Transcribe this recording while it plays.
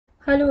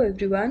Hello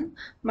everyone,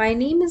 my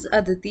name is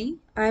Aditi.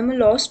 I am a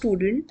law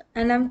student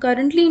and I am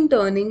currently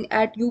interning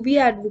at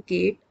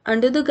ubAdvocate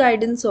under the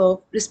guidance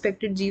of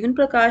respected Jeevan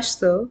Prakash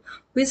sir,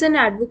 who is an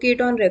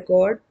advocate on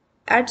record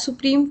at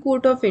Supreme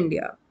Court of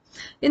India.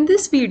 In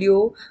this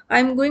video, I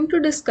am going to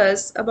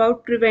discuss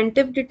about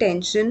preventive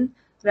detention,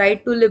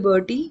 right to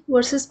liberty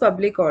versus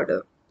public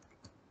order.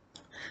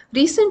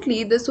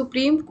 Recently, the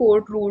Supreme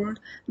Court ruled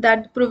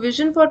that the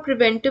provision for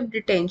preventive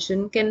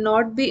detention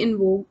cannot be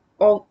invoked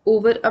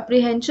over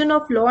apprehension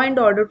of law and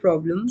order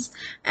problems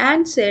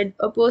and said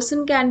a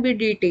person can be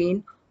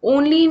detained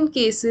only in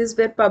cases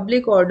where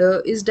public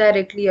order is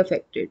directly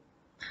affected.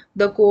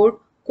 The court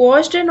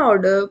quashed an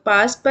order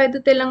passed by the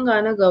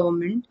Telangana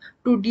government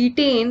to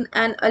detain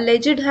an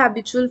alleged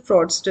habitual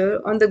fraudster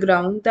on the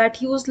ground that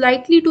he was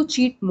likely to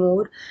cheat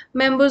more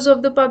members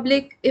of the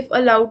public if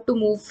allowed to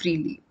move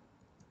freely.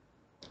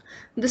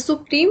 The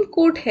Supreme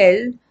Court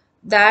held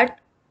that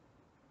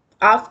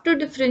after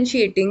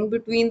differentiating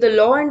between the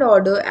law and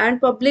order and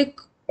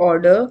public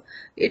order,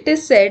 it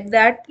is said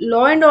that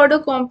law and order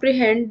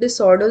comprehend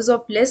disorders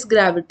of less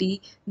gravity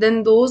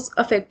than those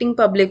affecting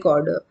public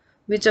order,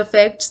 which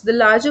affects the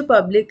larger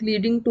public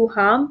leading to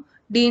harm,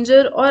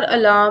 danger or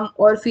alarm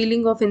or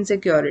feeling of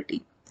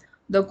insecurity.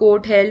 The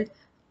court held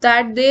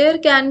that there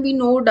can be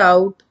no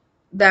doubt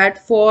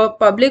that for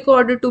public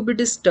order to be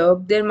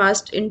disturbed, there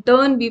must in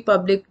turn be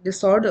public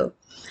disorder.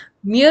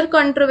 Mere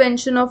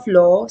contravention of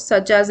law,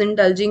 such as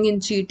indulging in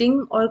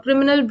cheating or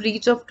criminal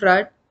breach of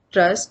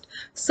trust,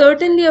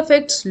 certainly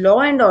affects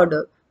law and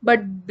order,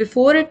 but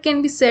before it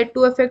can be said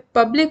to affect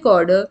public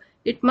order,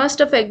 it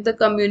must affect the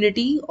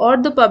community or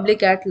the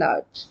public at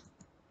large.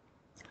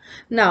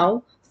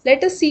 Now,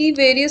 let us see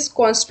various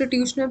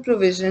constitutional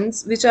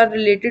provisions which are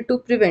related to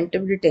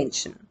preventive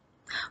detention.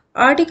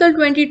 Article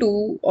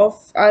 22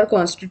 of our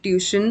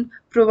Constitution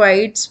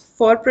provides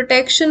for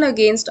protection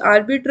against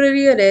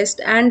arbitrary arrest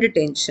and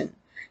detention.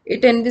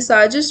 It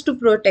envisages to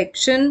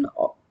protection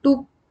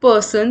to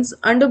persons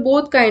under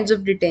both kinds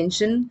of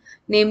detention,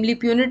 namely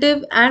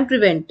punitive and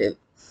preventive.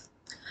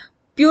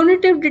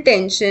 Punitive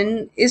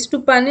detention is to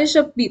punish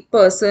a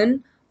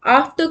person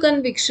after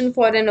conviction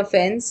for an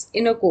offense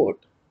in a court,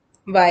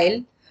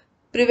 while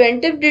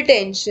preventive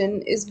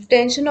detention is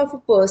detention of a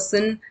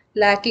person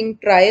lacking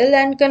trial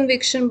and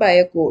conviction by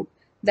a court,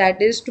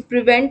 that is, to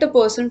prevent a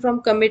person from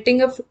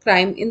committing a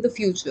crime in the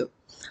future.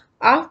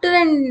 After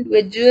an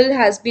individual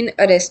has been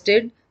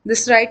arrested,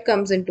 this right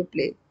comes into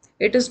play.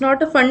 It is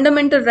not a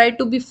fundamental right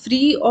to be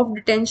free of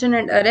detention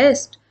and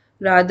arrest.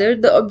 Rather,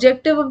 the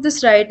objective of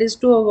this right is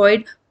to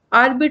avoid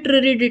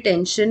arbitrary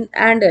detention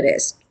and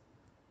arrest.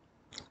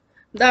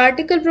 The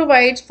article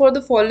provides for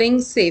the following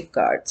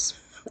safeguards.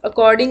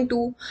 According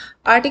to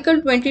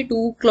Article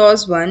 22,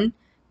 Clause 1,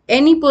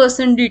 any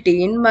person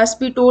detained must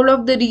be told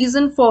of the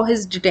reason for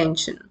his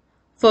detention.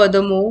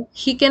 Furthermore,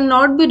 he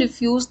cannot be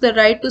refused the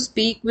right to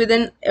speak with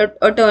an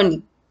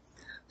attorney.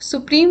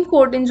 Supreme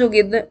Court in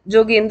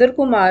Jogendra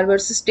Kumar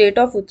versus State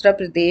of Uttar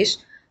Pradesh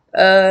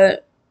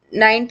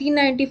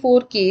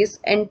 1994 case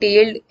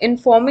entailed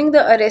informing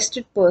the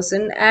arrested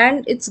person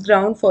and its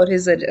ground for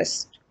his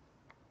arrest.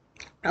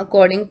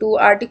 According to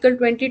Article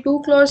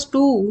 22, Clause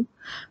 2,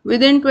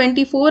 within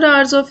 24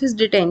 hours of his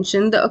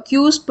detention, the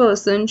accused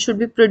person should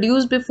be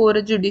produced before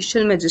a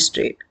judicial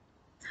magistrate.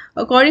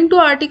 According to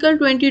Article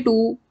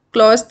 22,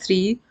 Clause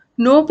 3,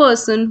 no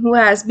person who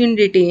has been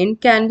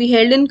detained can be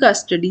held in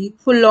custody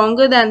for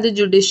longer than the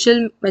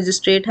judicial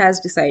magistrate has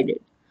decided.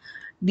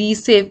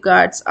 These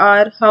safeguards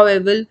are,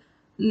 however,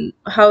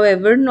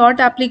 not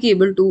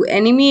applicable to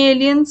enemy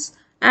aliens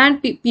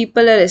and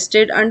people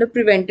arrested under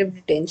preventive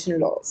detention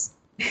laws.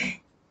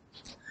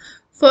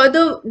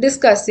 Further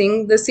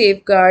discussing the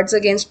safeguards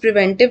against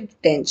preventive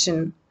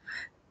detention.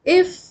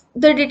 If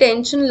the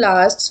detention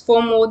lasts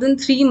for more than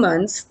 3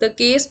 months, the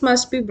case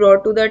must be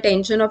brought to the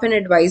attention of an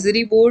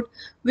advisory board,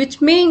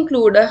 which may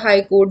include a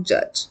High Court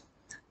judge.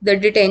 The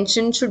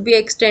detention should be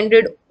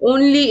extended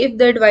only if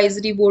the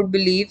advisory board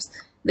believes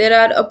there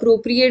are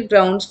appropriate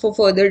grounds for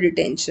further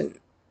detention.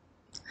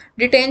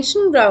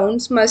 Detention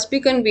grounds must be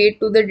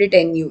conveyed to the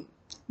detenue.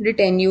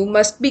 Detenue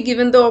must be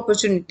given the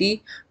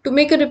opportunity to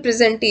make a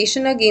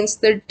representation against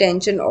the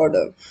detention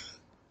order.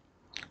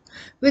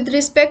 With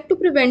respect to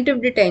preventive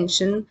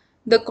detention,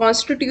 the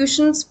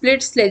Constitution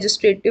splits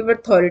legislative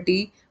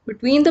authority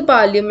between the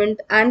Parliament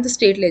and the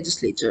state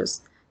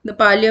legislatures. The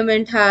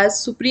Parliament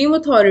has supreme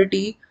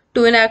authority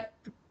to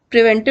enact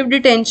preventive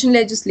detention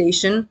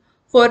legislation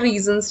for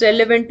reasons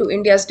relevant to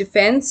India's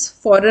defense,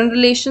 foreign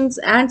relations,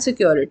 and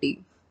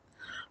security.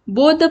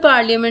 Both the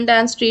Parliament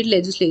and state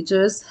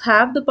legislatures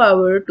have the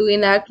power to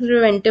enact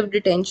preventive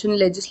detention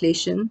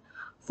legislation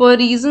for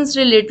reasons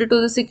related to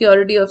the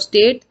security of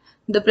state,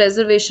 the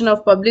preservation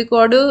of public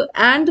order,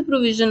 and the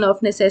provision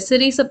of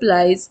necessary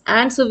supplies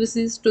and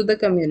services to the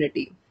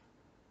community.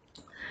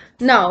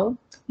 Now,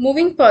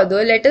 moving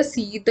further, let us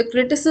see the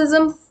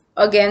criticism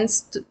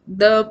against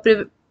the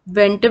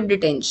preventive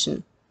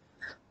detention.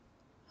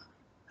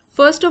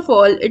 First of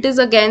all, it is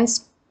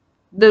against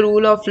the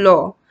rule of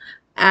law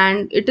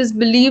and it is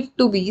believed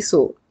to be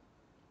so.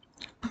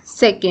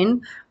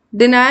 Second,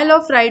 denial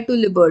of right to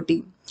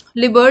liberty.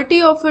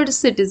 Liberty of a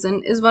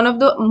citizen is one of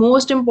the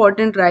most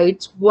important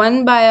rights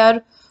won by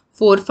our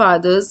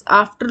forefathers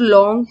after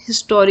long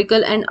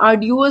historical and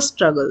arduous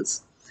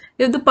struggles.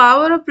 If the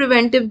power of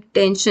preventive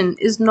detention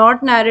is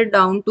not narrowed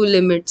down to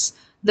limits,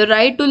 the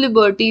right to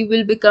liberty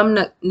will become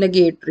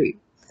negatory,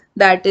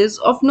 that is,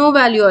 of no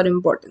value or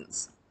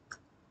importance.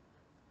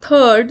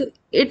 Third,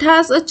 it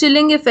has a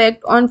chilling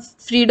effect on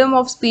freedom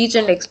of speech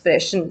and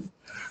expression.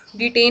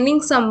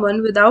 Detaining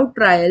someone without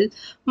trial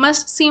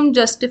must seem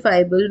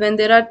justifiable when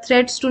there are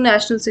threats to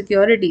national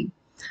security.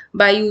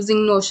 By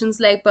using notions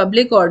like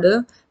public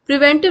order,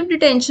 preventive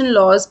detention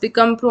laws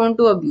become prone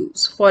to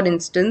abuse. For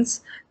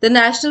instance, the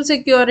National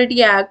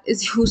Security Act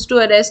is used to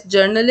arrest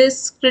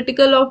journalists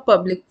critical of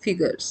public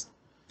figures.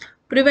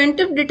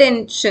 Preventive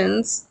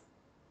detentions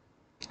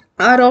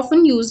are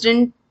often used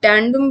in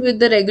tandem with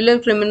the regular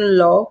criminal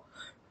law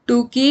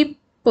to keep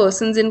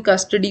persons in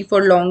custody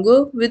for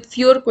longer with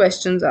fewer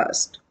questions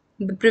asked.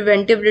 The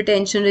preventive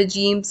detention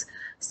regimes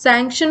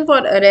sanction for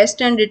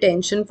arrest and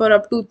detention for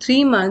up to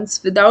 3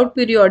 months without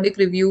periodic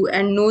review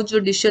and no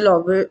judicial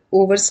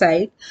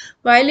oversight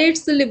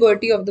violates the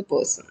liberty of the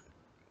person.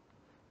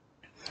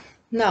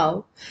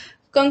 Now,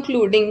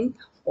 concluding,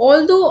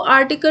 although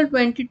Article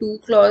 22,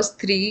 Clause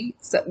 3,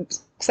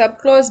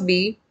 Subclause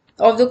B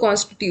of the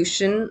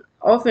Constitution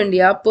of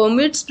India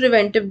permits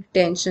preventive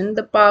detention,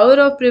 the power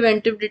of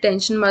preventive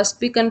detention must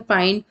be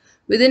confined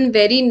within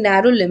very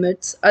narrow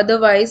limits,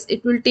 otherwise,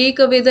 it will take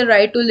away the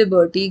right to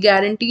liberty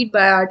guaranteed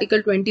by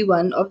Article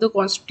 21 of the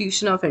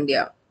Constitution of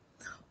India.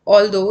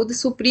 Although the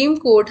Supreme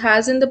Court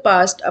has in the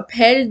past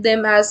upheld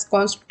them as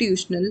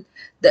constitutional,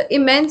 the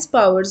immense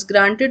powers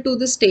granted to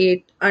the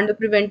state under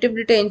preventive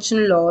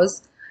detention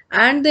laws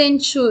and the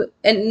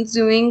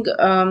ensuing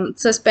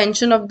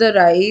suspension of the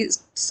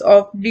rights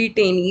of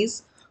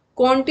detainees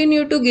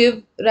continue to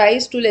give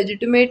rise to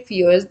legitimate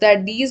fears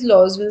that these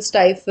laws will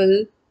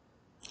stifle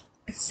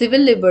civil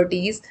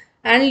liberties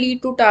and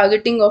lead to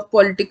targeting of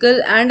political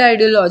and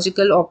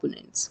ideological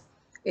opponents.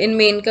 In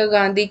Menka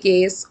Gandhi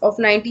case of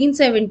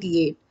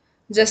 1978,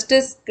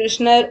 Justice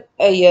Krishna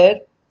Iyer,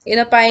 in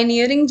a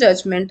pioneering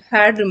judgment,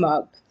 had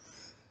remarked,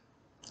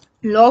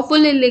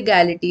 lawful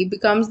illegality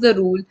becomes the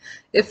rule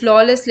if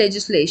lawless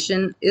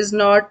legislation is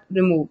not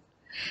removed.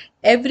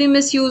 Every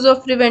misuse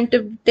of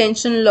preventive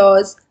detention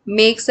laws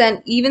makes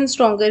an even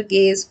stronger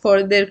case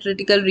for their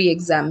critical re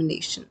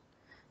examination.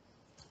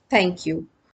 Thank you.